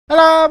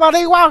Hello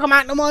everybody, welcome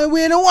back to my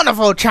weird and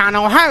wonderful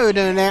channel. How are you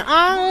doing there?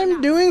 I'm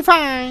doing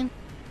fine.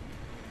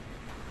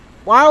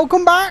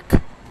 Welcome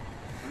back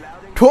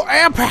to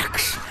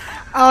Apex.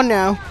 Oh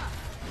no.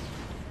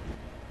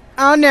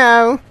 Oh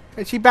no.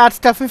 I see bad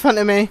stuff in front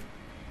of me.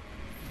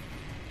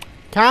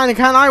 Can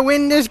I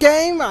win this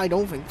game? I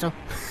don't think so.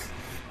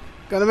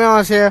 Gotta be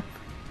honest here.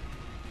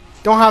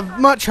 Don't have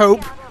much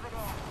hope.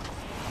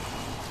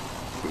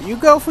 You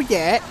go for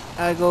yet.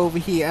 I go over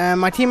here.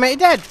 My teammate is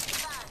dead.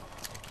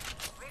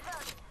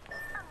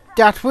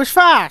 That was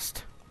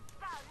fast.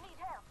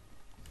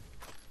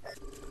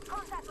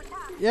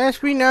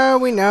 Yes, we know,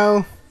 we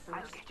know.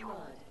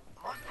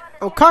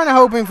 I'm kind of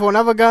hoping for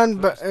another gun,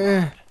 but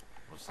I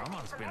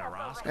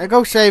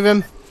go save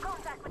him.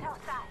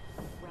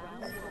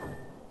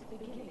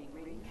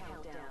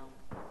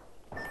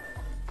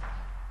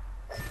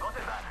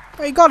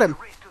 Oh, you got him.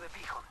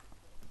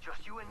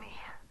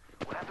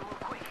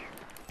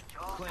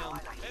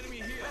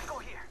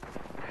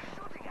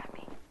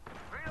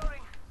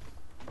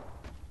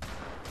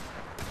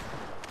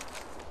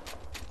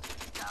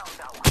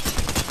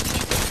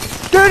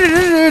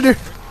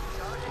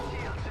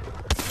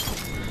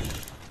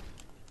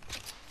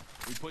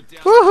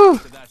 Woohoo!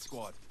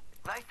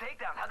 Nice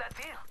takedown. How'd that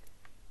feel?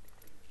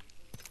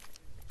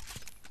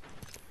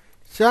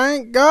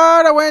 Thank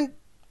God I went.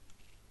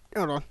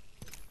 Hold on.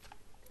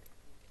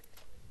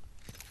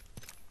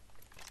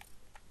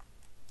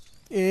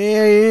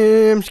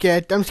 Yeah, I'm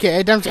scared. I'm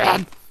scared. I'm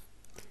scared.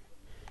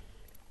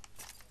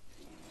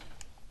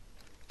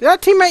 Did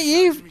that teammate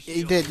leave?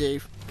 He did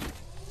leave.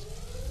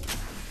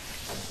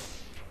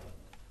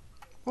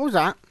 What was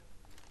that?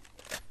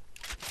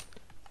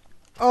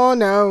 Oh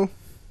no.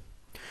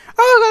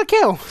 Oh, I got a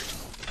kill.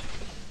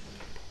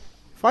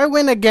 If I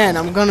win again,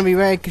 I'm gonna be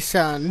very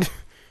concerned.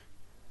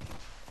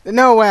 There's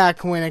no way I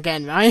can win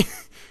again, right?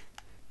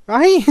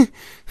 Right?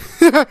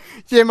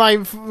 Yeah,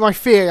 my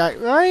fear,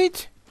 like,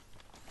 right?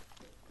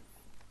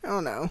 Oh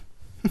no.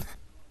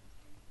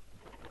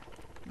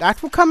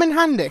 That will come in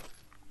handy.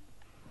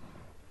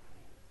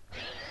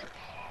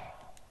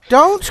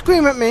 Don't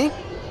scream at me,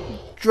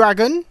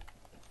 dragon.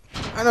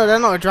 I know they're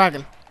not a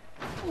dragon.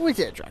 Or is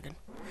it a dragon?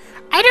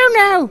 I don't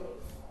know.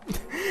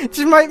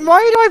 Just why do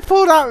I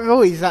pull that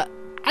voice? That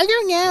I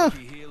don't know.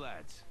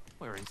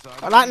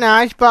 I like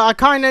nice, but I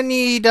kind of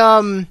need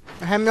a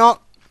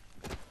hemlock.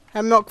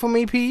 Hemlock for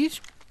me,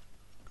 please.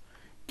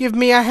 Give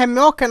me a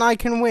hemlock and I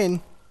can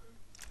win.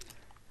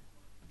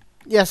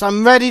 Yes,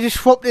 I'm ready to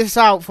swap this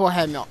out for a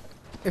hemlock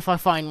if I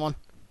find one.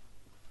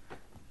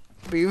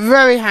 It'd be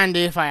very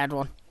handy if I had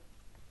one.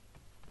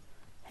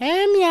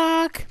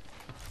 Hemlock.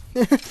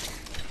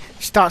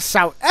 Start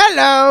shout.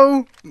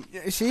 Hello.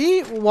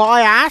 See what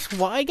I ask,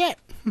 what I get.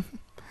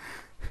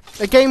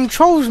 The game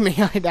trolls me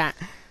like that,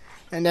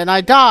 and then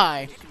I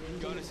die.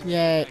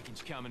 Yeah.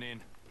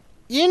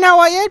 You know,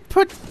 I had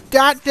put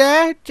that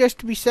there just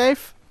to be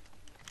safe,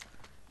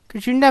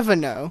 cause you never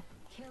know.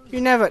 You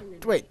never.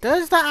 Wait,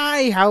 does that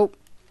eye help?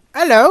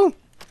 Hello.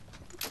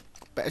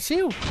 Better see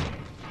you.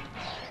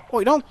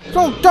 Wait, don't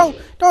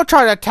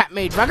try to attack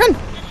me, dragon.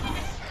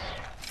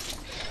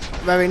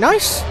 Very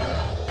nice.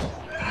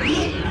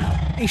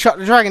 He shot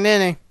the dragon,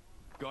 didn't he?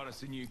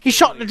 He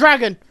shot the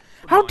dragon.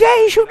 How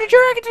dare he shoot the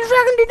dragon? The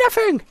dragon did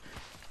nothing.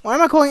 Why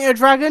am I calling it a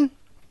dragon?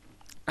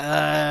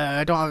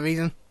 I don't have a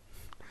reason.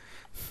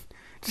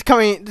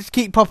 Just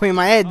keep popping in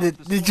my head.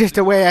 That's just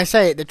the way I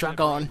say it. The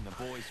dragon.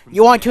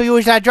 You want to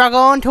use that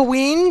dragon to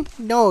win?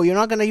 No, you're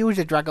not gonna use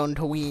the dragon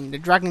to win. The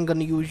dragon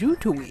gonna use you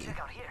to win.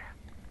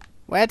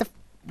 Where the?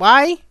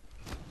 Why?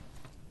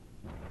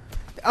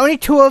 Only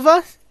two of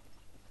us.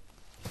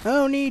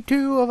 Only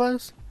two of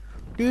us.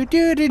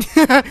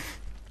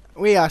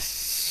 We are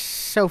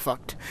so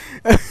fucked.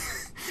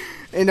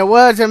 In the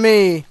words of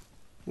me,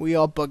 we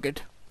are buggered.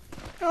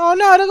 Oh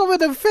no, look over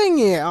the thing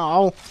here.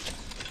 Oh.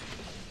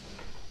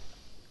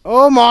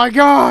 Oh my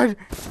god.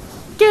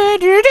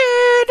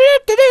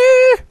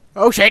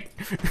 Oh shit.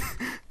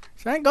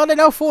 Thank God there's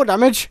no fall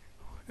damage.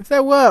 If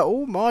there were,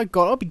 oh my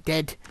god, I'll be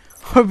dead.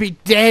 I'll be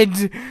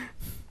dead.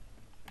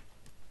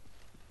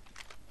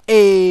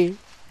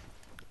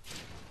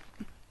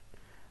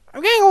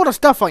 I'm getting all the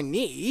stuff I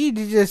need,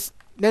 just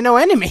there are no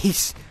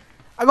enemies.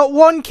 I got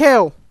one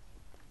kill.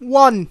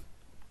 One.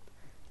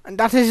 And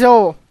that is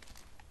all.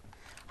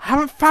 I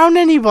haven't found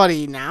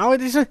anybody now. Are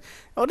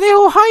they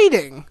all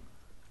hiding?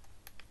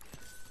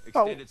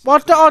 Oh,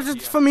 what's the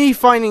odds for me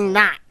finding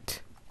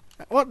that?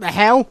 What the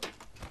hell?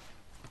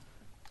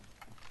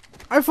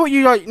 I thought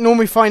you like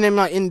normally find them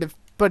like in the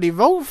bloody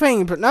vault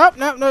thing, but nope,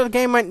 the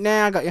game went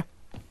there, I got you.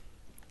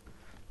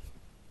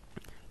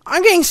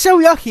 I'm getting so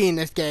yucky in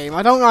this game,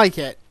 I don't like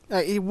it.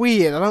 Like, it's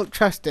weird, I don't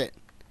trust it.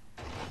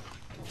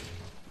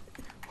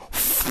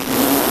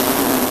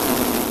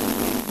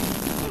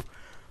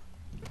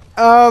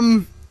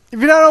 If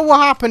you don't know what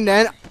happened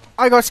then,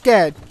 I got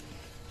scared.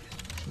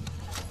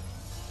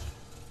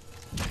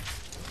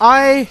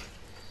 I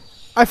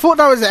thought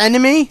that was an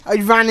enemy I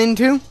ran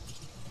into.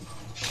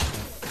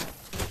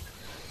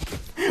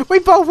 We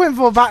both went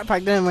for a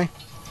backpack, didn't we?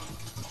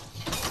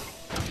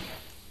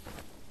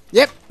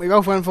 Yep, we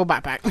both went for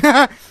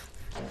backpack.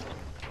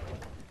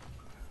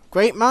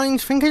 Great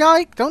minds think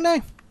alike, don't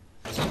they?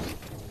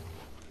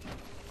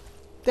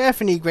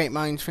 Definitely great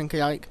minds think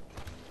alike.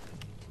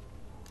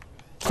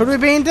 Could we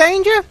be in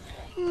danger?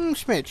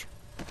 Smidge.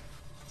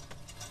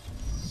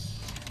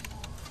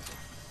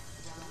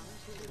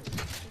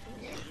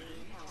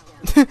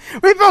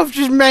 We both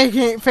just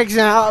fixing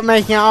it up,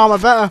 making our armor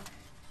better.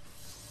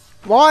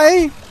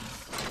 Why?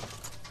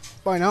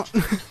 Why not?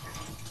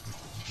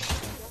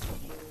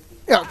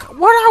 Look,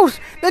 what else?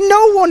 There's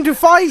no one to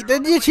fight.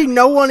 There's literally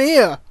no one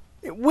here.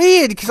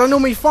 Weird, because I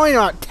normally find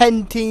out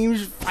 10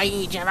 teams fighting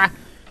each other.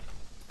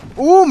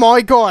 Oh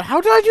my god, how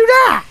did I do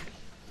that?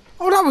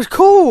 Oh, that was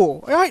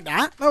cool. I like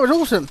that. That was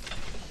awesome.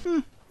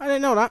 I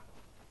didn't know that.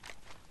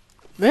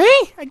 Me?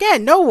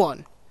 Again, no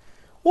one.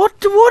 What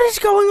is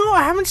going on?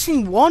 I haven't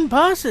seen one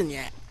person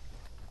yet.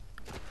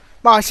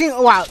 Well, I've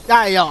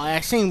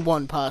seen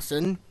one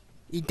person.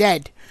 He's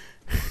dead.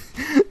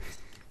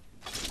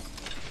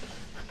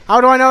 How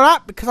do I know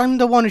that? Because I'm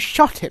the one who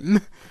shot him.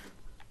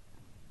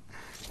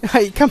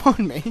 Hey, come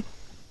on, me.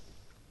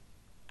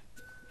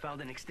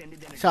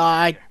 So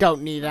I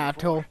don't need that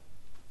at all.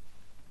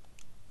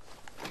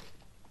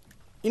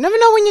 You never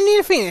know when you need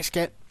a Phoenix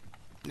kit.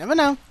 Never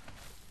know.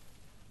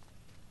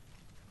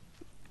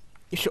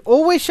 You should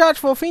always search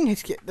for a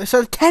Phoenix kit.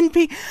 So 10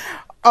 people.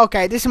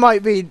 Okay, this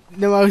might be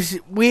the most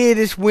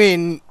weirdest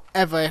win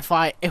ever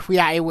if we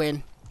actually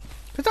win.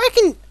 Because I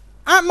can,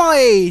 at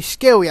my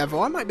skill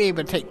level, I might be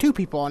able to take 2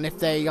 people on if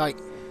they like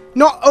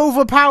not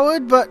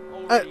overpowered, but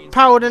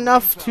powered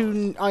enough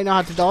to I know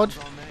how to dodge.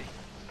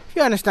 If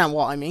you understand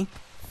what I mean.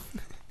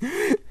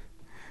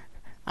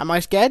 Am I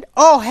scared?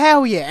 Oh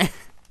hell yeah!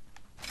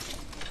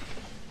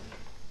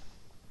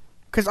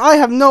 Because I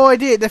have no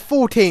idea. There's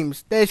 4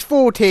 teams. There's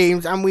 4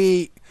 teams, and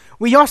we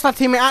lost our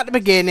teammate at the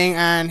beginning,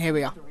 and here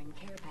we are.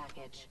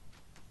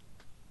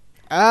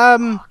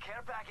 I'm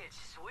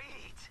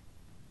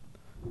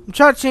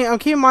touching. I'm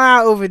keeping my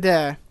eye over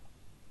there.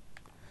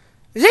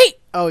 Is he?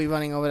 Oh, he's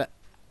running over there.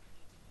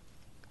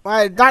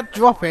 Well, that's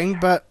dropping,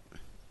 but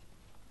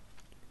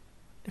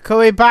the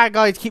Korean bad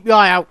guys. Keep your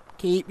eye out.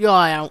 Keep your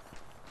eye out.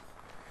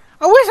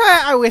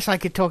 I wish I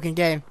could talk in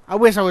game. I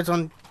wish I was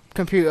on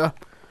computer.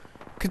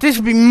 Because this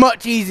would be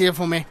much easier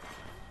for me.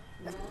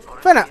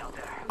 Fair enough.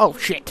 Oh,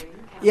 shit.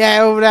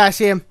 Yeah, over there, I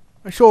see him.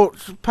 A short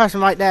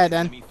person right there,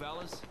 then.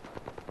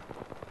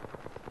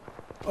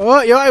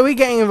 Oh, are we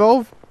getting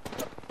involved?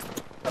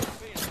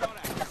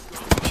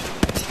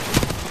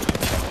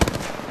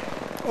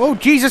 Oh,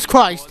 Jesus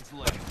Christ.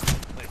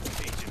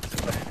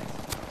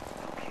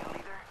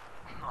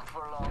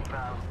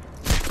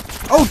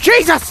 Oh,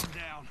 Jesus!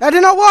 That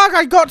did not work.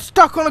 I got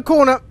stuck on a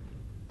corner.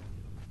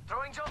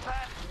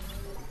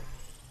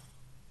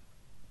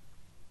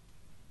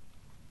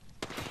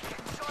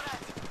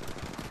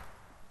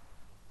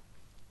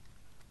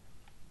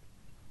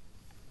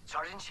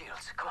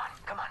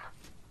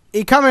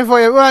 He coming for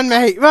you. Run,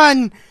 mate.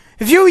 Run.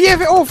 If you give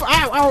it off.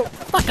 Ow, ow.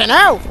 Fucking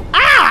hell.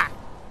 Ah!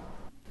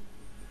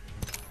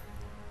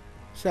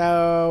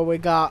 So, we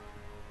got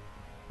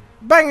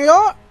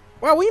Bangalore.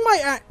 Well, we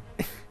might...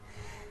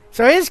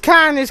 So, his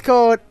can is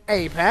called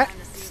Apex.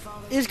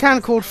 His can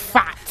is called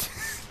Fat.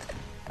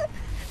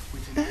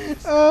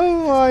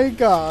 Oh, my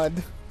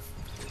God.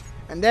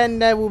 And then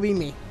there will be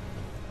me.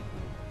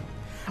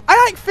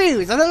 I like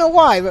Fuse. I don't know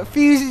why, but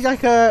Fuse is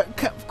like a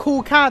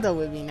cool character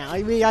with me now. I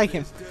really like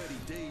him.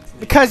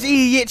 Because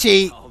he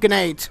literally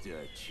grenades.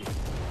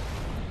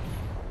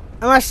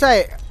 I must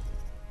say,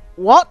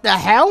 what the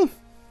hell?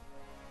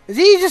 Is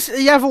he just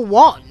level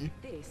 1?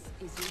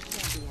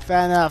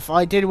 Fair enough.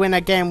 I did win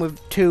a game with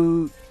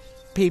 2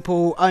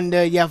 people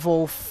under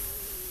level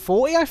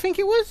 40, I think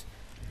it was?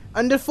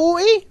 Under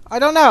 40? I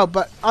don't know,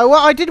 but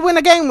I did win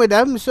a game with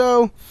them,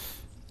 so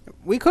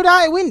we could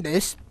win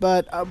this,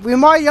 but with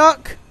my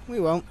luck, we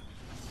won't.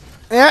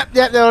 Yep,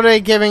 they're already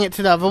giving it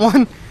to the other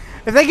one.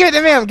 If they give it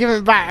to me, I'm giving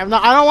it back.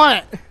 I don't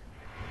want it.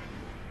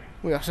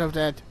 We are so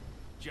dead.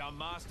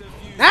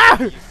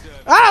 No!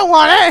 I don't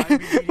want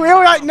it! We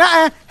all like,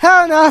 nah,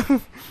 hell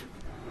no.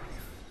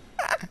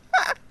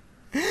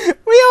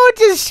 We all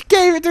just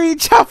gave it to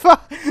each other.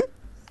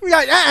 We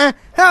like,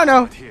 hell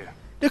no.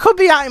 There could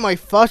be that in my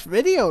first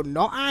video,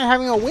 not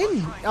having a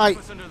win. Like,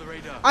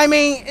 I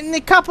mean, in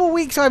the couple of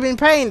weeks I've been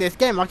playing this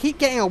game, I keep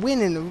getting a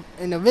win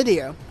in the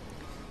video.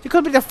 It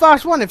could be the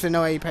first one if there are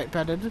no Apex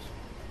Predators.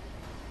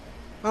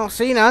 I don't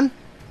see none.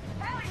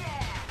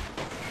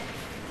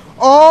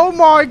 Oh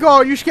my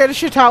god, you scared the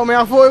shit out of me.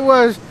 I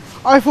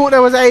thought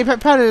there was an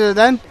Apex Predator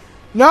then.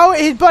 No,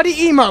 it's Buddy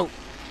Emote.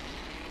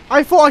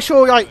 I thought I saw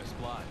like...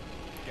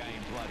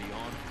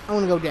 I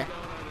want to go there.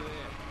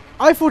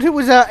 I thought it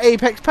was an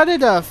Apex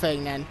Predator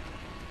thing then.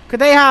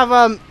 Could they have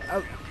oh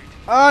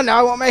no,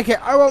 I won't make it.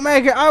 I won't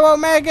make it. I won't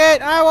make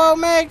it. I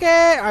won't make it.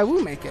 I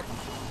will make it.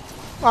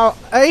 Well,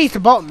 at least the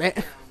bottom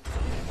bit.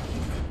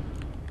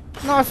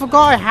 No, I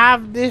forgot I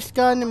have this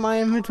gun in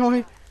my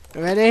inventory.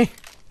 Ready?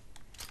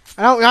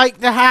 I don't like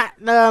the hat,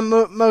 the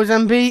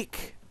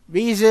Mozambique.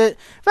 Visa.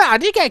 But I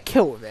did get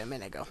killed with it a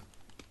minute ago.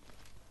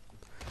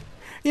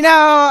 You know,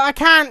 I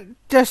can't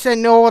just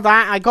ignore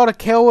that. I got a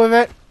kill with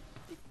it.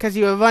 Because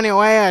he was running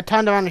away, I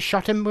turned around and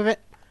shot him with it.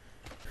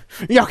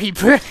 Yucky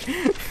prick!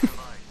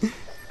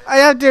 I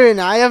am doing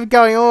that. I am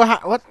going all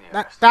what?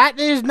 That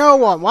is no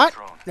one. What?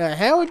 The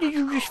hell did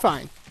you just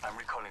find? I'm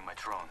recalling my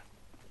drone.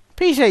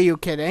 Please, are you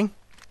kidding?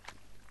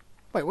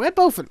 Wait, where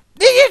both of them?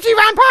 She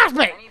ran past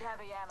me! I need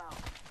heavy ammo.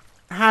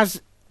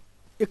 Has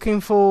looking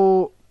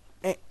for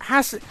it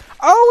has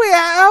oh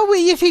yeah, oh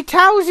yes, he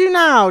tells you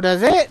now,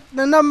 does it?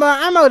 The number of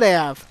ammo they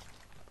have.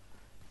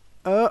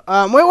 Where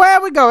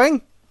are we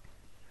going?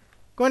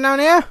 Going down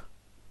here?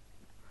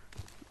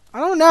 I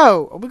don't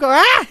know. Are we going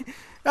I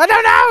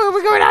don't know, are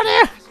we going down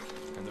here?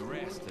 And the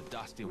rest are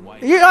dusty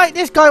white. You like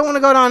this guy want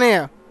to go down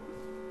here?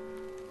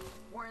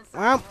 We're inside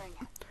Well, the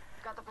ring.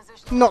 Got the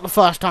position. not the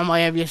first time I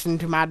have listened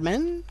to mad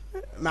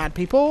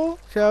people.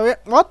 So yeah.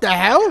 What the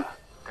hell?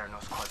 There are no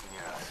squads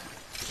near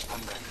us. I'm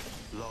back.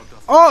 Logged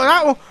off. Oh,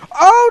 that one.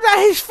 Oh,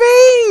 that's his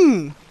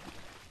thing.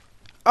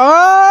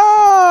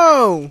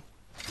 Oh.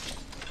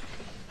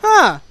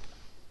 Huh.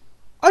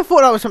 I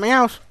thought that was something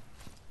else.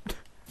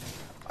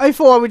 I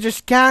thought I would just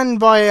scan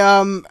by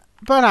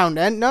Burnout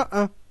then. No,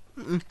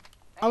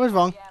 I was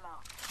wrong. Heavy ammo.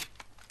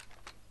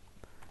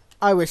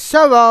 I was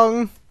so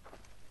wrong.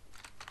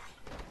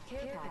 Care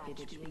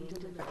package being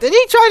delivered. Did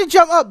he try to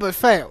jump up but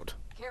failed?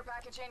 Care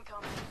package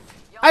incoming.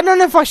 I don't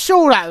know if I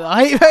saw that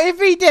right, but if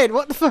he did,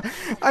 what the fuck?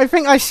 I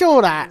think I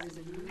saw that.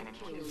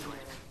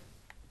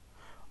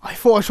 I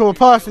thought I saw a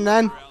person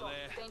then.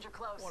 Danger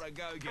close. What a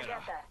go-getter.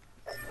 Forget that.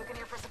 Looking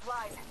here for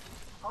supplies.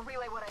 I'll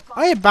relay what I I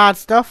find. hear bad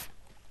stuff.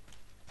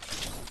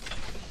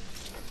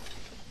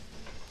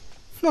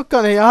 Not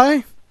gonna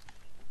lie.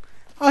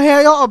 I hear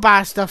a lot of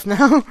bad stuff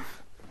now.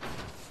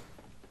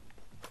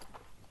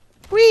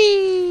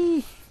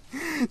 Whee!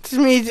 Just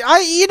means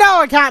you know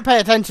I can't pay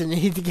attention to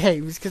these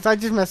games because I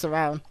just mess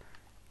around.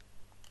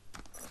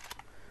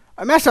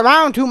 I mess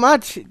around too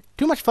much.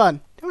 Too much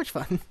fun. Too much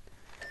fun.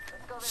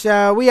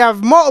 So we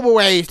have multiple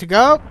ways to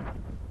go.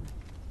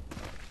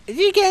 Is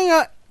he getting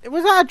a?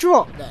 Was that a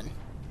drop then?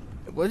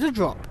 It was a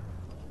drop.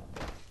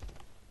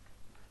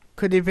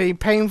 Could it be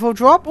painful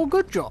drop or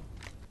good drop?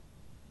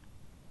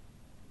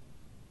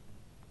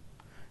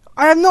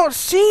 I have not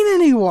seen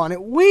anyone.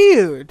 It's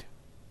weird.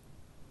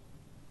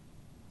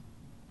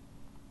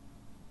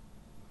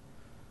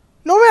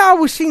 Normally I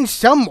was seeing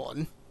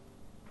someone.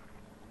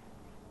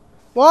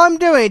 What I'm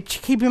doing is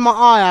keeping my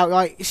eye out,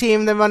 like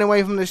seeing them run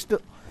away from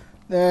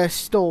the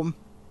storm.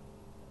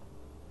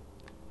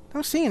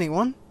 Don't see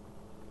anyone.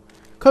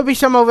 Could be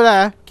some over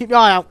there. Keep your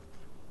eye out.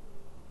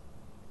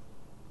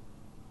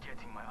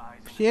 Getting my eyes.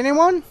 See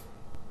anyone?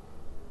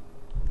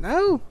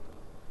 No.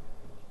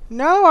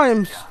 No,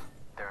 I'm. Yeah,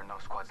 there are no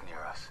squads near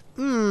us.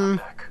 Hmm. I'm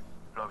back.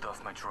 Logged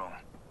off my drone.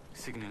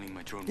 Signaling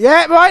my drone.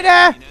 Yeah, right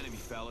there. An enemy,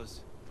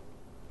 fellas.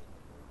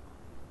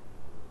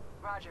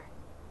 Roger.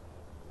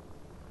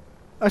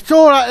 I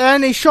saw that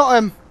then. He shot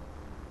him.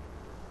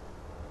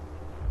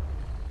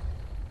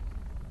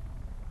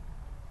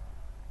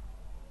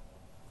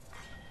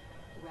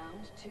 Round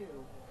 2,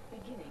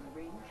 beginning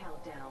ring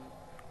countdown.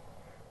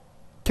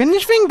 Can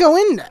this thing go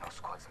in there? No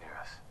squads near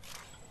us.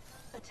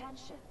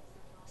 Attention,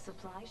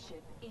 supply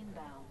ship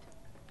inbound.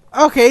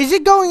 Okay, is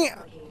it going?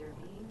 Replicator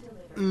being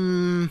delivered.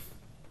 Hmm.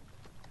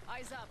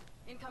 Eyes up.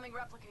 Incoming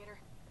replicator.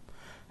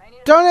 I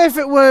need Don't know if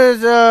it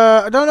was.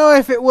 I don't know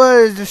if it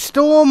was a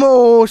storm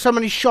or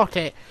somebody shot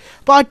it,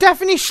 but I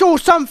definitely saw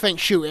something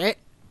shoot it.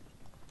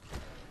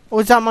 Or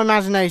was that my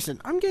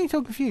imagination? I'm getting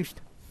so confused.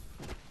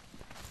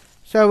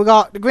 So we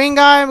got the green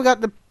guy. We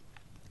got the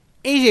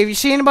easy. If you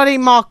see anybody,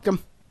 mark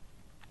them.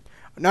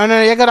 No,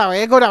 you go that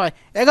way. You go that way.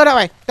 You go that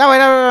way. That way.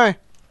 That way.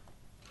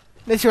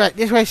 This way.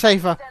 This way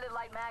safer. extended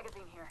light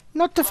magazine here.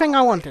 Not the thing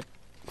I wanted.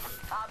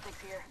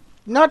 Optics here.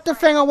 Not the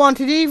thing I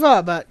wanted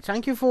either. But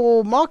thank you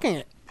for marking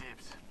it.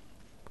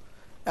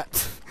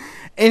 Dibs.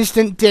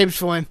 Instant dibs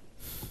for him.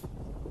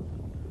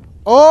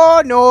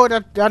 Oh no,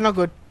 that's not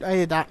good. I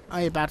hear that.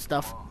 I hear bad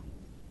stuff.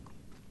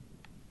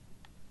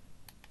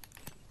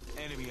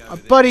 Enemy My over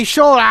there. buddy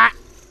saw that.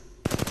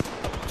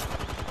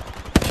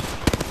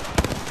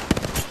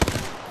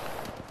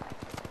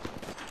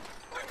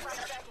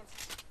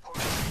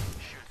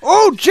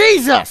 Oh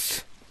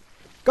Jesus!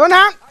 Go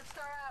now. Arc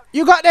star out.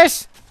 You got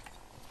this.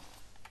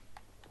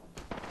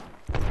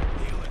 Heal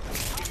it.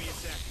 Give me a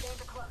sec.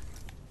 Danger close.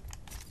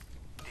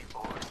 The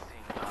old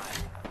thing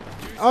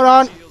line. Hold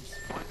on. Shields.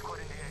 One squad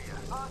in the area.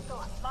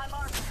 Hostile. My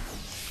mark.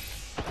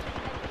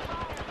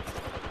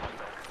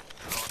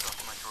 Logged off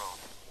my drone.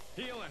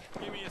 Healing.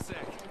 Give me a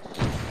sec.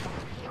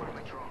 Destroy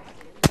my drone.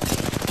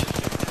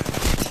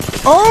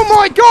 Oh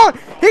my God!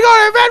 He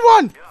got a red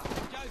one.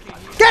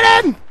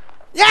 Get him!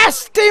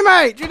 Yes,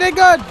 teammate, you did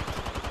good.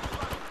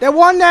 There's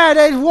one there.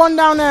 There's one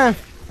down there. Up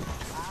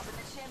in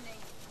the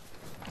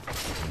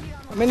chimney.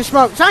 I'm in the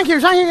smoke. Thank you.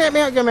 Get me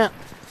out. Get me out.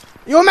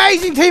 You're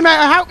amazing, teammate.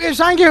 I help you.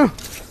 Thank you.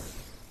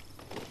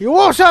 You're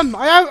awesome.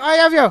 I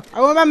have you. I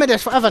will remember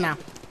this forever now.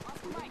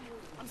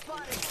 I'm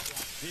spotted.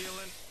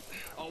 Healing.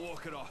 I'll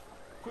walk it off.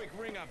 Quick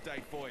ring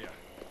update for you.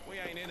 We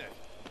ain't in it.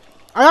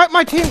 I like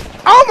my team.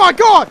 Oh my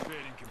god!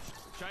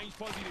 Change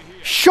posse to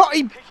here. Shot,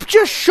 he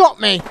just shot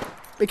me.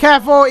 Be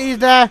careful, he's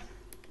there.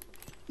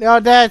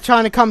 They're there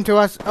trying to come to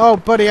us. Oh,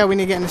 buddy, oh, we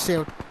need to get in the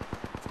shield.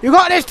 You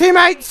got this,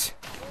 teammates!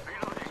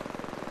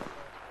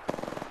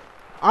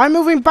 I'm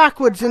moving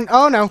backwards and...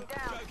 Oh, no.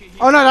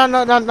 Oh, no,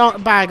 not a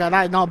bad guy.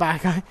 That is not a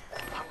bad guy.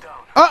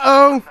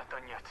 Uh-oh.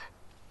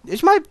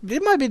 This might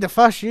be the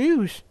first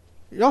use.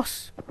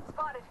 Yes.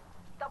 Spotted.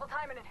 Double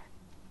timing it.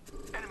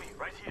 Enemy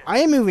right here. I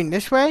am moving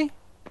this way. Need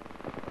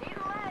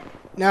lead.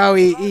 No,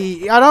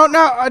 he... I don't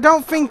know. I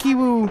don't think he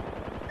will...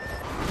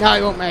 No,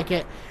 he won't make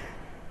it.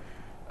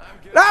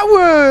 That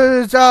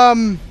was,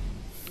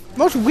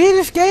 most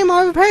weirdest game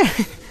I ever played.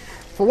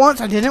 For once,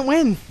 I didn't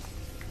win.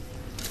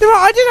 You know,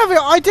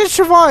 I did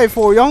survive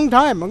for a long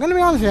time. I'm gonna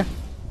be honest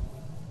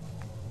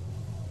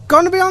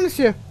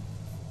here.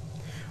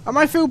 I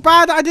might feel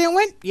bad that I didn't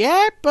win.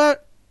 Yeah,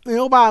 but it's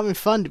all about having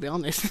fun, to be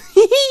honest.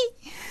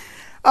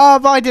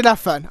 But I did have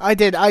fun. I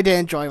did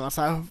enjoy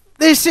myself.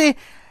 This is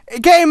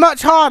getting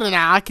much harder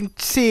now. I can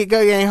see it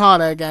getting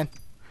harder again.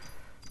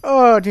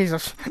 Oh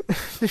Jesus!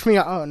 This me.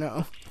 Oh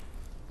no,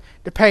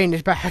 the pain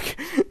is back.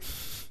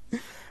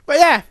 But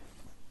yeah,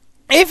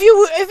 if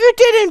you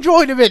did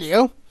enjoy the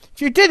video,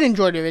 you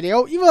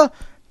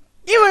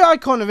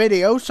like on the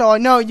video, so I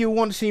know you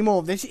want to see more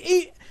of this.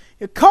 You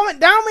comment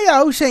down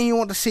below saying you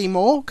want to see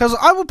more, because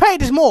I will pay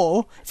this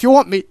more if you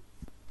want me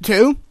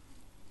to.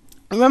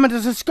 Remember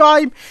to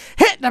subscribe,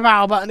 hit the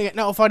bell button to get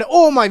notified of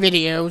all my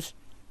videos.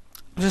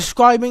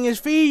 Subscribing is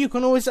free. You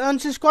can always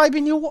unsubscribe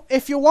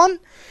if you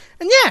want.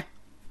 And yeah,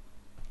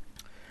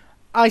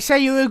 I say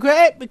you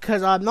regret it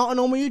because I'm not a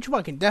normal YouTuber.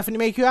 I can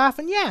definitely make you laugh.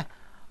 And yeah,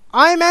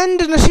 I'm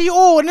End, and I'll see you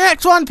all in the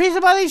next one. Peace,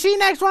 everybody. See you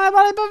next one.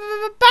 Bye.